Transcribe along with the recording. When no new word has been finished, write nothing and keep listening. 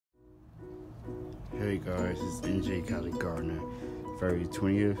Hey guys, it's NJ Cali Gardner, February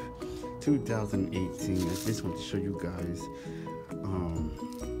 20th, 2018. I just want to show you guys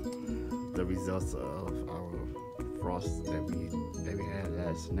the results of our frost that we had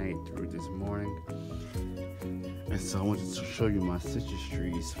last night through this morning. And so I wanted to show you my citrus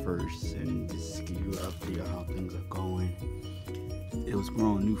trees first and just give you an update on how things are going. It was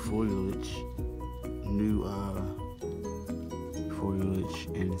growing new foliage,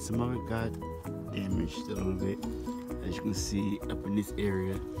 and some of it got damaged a little bit. As you can see up in this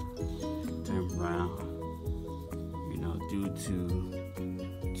area, turned brown, due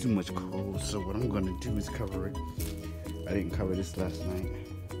to too much cold. So what I'm gonna do is cover it. I didn't cover this last night.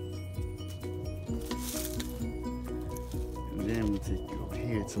 And then we take you over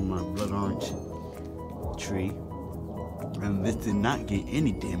here to my blood orange tree. And this did not get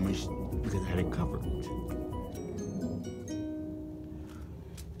any damage because I had it covered.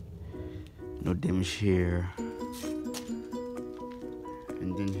 No damage here.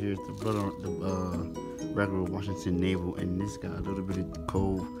 And then here's the regular Washington navel, and this got a little bit of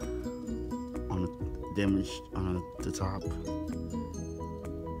cove on the damage on the top.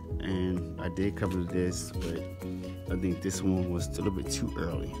 And I did cover this, but I think this one was a little bit too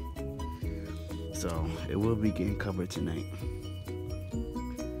early. So it will be getting covered tonight.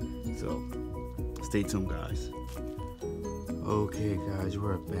 So stay tuned, guys. Okay guys,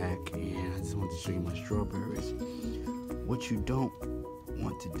 we're back, and I just want to show you my strawberries. What you don't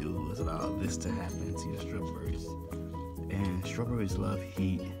want to do is allow this to happen to your strawberries. And strawberries love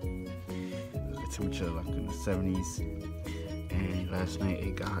heat. The temperature like in the 70s, and last night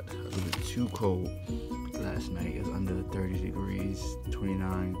it got a little bit too cold. Last night it was under 30 degrees,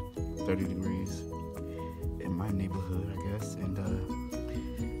 29, 30 degrees in my neighborhood, I guess. And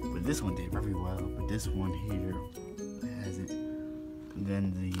but this one did very well, but this one here hasn't. And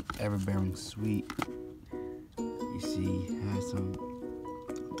then the Everbearing Sweet, you see, has some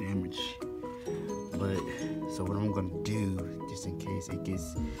damage. But so what I'm gonna do, just in case it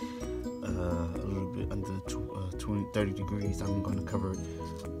gets a little bit under 30 degrees, I'm gonna cover it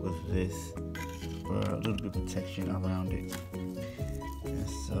with this for a little bit of protection around it. And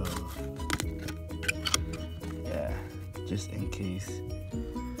so yeah, just in case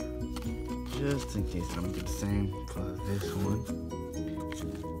I'm gonna do the same for this one.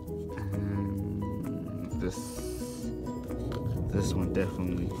 And this one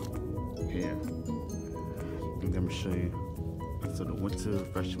definitely here. I'm gonna show you. So the winter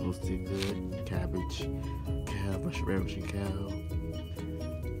vegetables did good. Cabbage, radish and kale.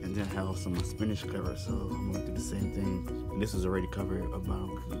 And then I have also my spinach cover, so I'm gonna do the same thing. And this was already covered about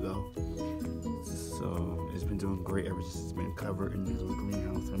a week ago. So it's been doing great ever since it's been covered in this little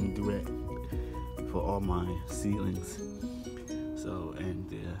greenhouse. I'm gonna do that for all my seedlings. So, and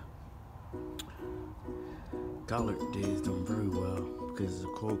collard is doing very well because it's a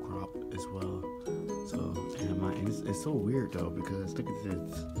cold crop as well. So, and it's so weird though, because look at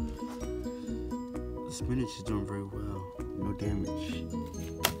this. The spinach is doing very well, no damage.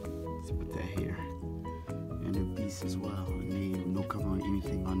 Let's put that here. And the beets as well. And they no covering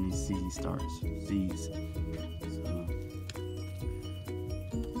anything on these seeds. So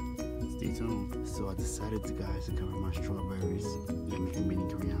stay tuned. So I decided to cover my strawberries in a mini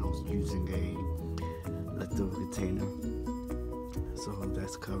greenhouse using a leftover container. So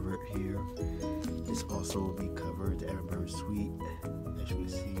that's covered here. This also will be covered, the Everbearing Sweet, as you can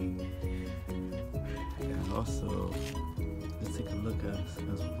see. And also, let's take a look at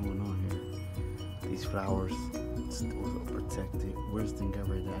what's going on here. These flowers were protected. Worst thing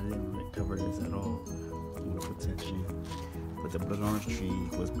ever, that I didn't really cover this at all with protection. But the blood orange tree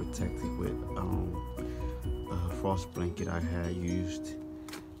was protected with a frost blanket I had used,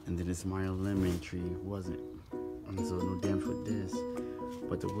 and then this Meyer lemon tree wasn't, and so no damage with this.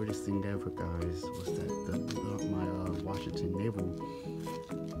 But the weirdest thing ever, guys, was that my Washington navel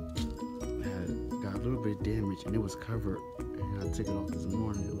got a little bit damaged, and it was covered. And I took it off this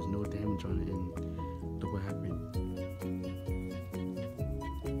morning. There was no damage on it, and look what happened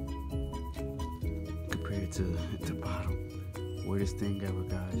compared to the bottom. Weirdest thing ever,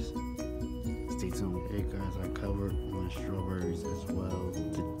 guys. Stay tuned. Hey guys, I covered my strawberries as well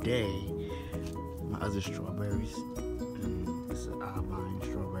today. My other strawberries. It's an Albine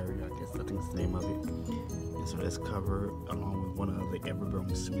strawberry, I think it's the name of it. And so that's covered along with one of the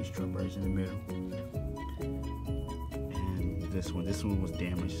Everbearing Sweet strawberries in the middle. And this one was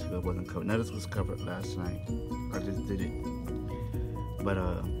damaged, so it wasn't covered. Now this was covered last night. I just did it. But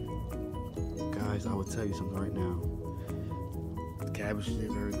guys, I will tell you something right now. The cabbage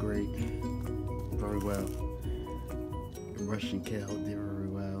did very well. The Russian kale did very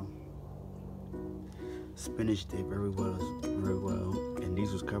well. spinach did very well, and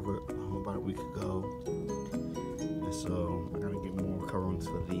these was covered about a week ago, and so I gotta get more coverings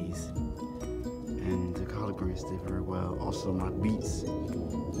for these. And the collard greens did very well. Also my beets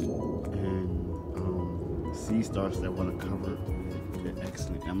and sea starch that want to cover, they're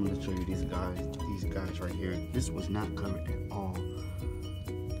excellent. I'm gonna show you these guys right here. This was not covered at all,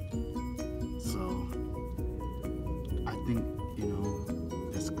 so I think, you know,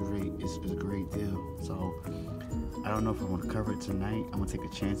 that's great. It's a great deal. So I don't know if I want to cover it tonight. I'm gonna take a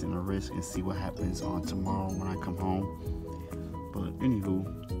chance and a risk and see what happens on tomorrow when I come home. But anywho,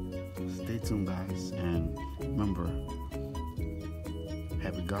 stay tuned, guys, and remember,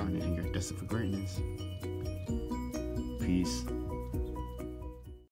 happy gardening and you're destined for greatness. Peace.